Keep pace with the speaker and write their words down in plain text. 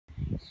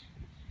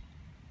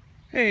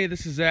Hey,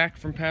 this is Zach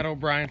from Pat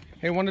O'Brien.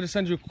 Hey, wanted to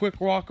send you a quick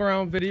walk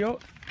around video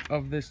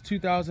of this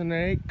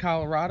 2008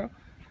 Colorado.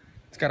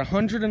 It's got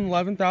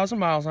 111,000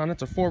 miles on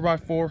it. It's a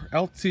 4x4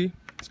 LT.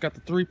 It's got the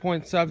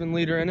 3.7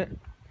 liter in it.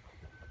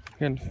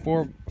 Again,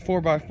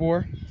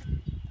 4x4.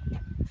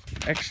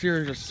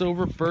 Exterior is a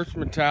silver birch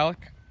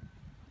metallic.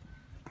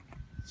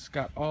 It's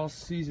got all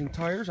season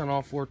tires on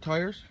all 4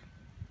 tires.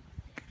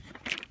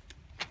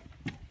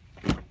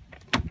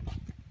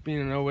 Being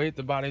an 08,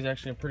 the body's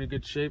actually in pretty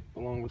good shape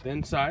along with the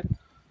inside.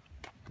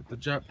 Got the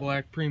jet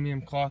black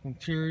premium cloth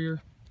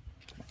interior,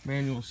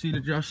 manual seat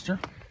adjuster,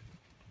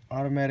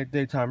 automatic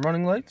daytime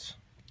running lights,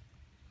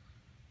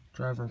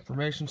 driver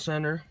information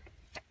center.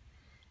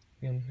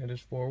 Again, it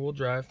is 4-wheel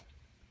drive,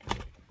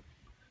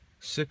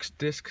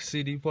 6-disc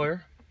CD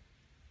player.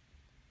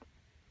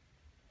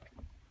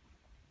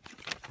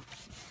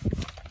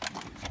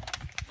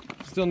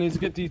 Still needs to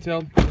get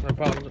detailed. I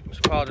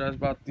apologize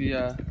about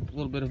the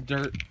little bit of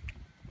dirt.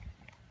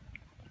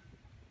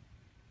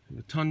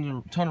 A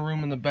ton of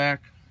room in the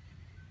back.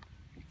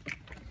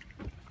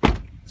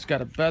 It's got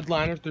a bed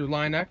liner through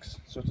Line-X,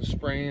 so it's a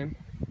spray-in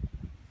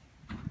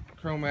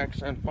chrome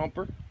accent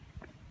bumper,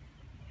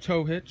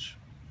 tow hitch.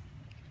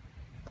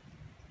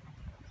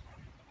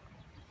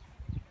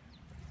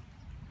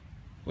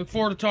 Look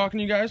forward to talking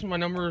to you guys. My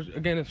number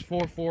again is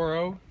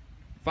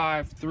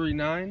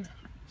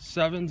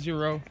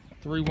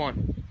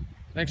 440-539-7031.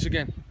 Thanks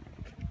again.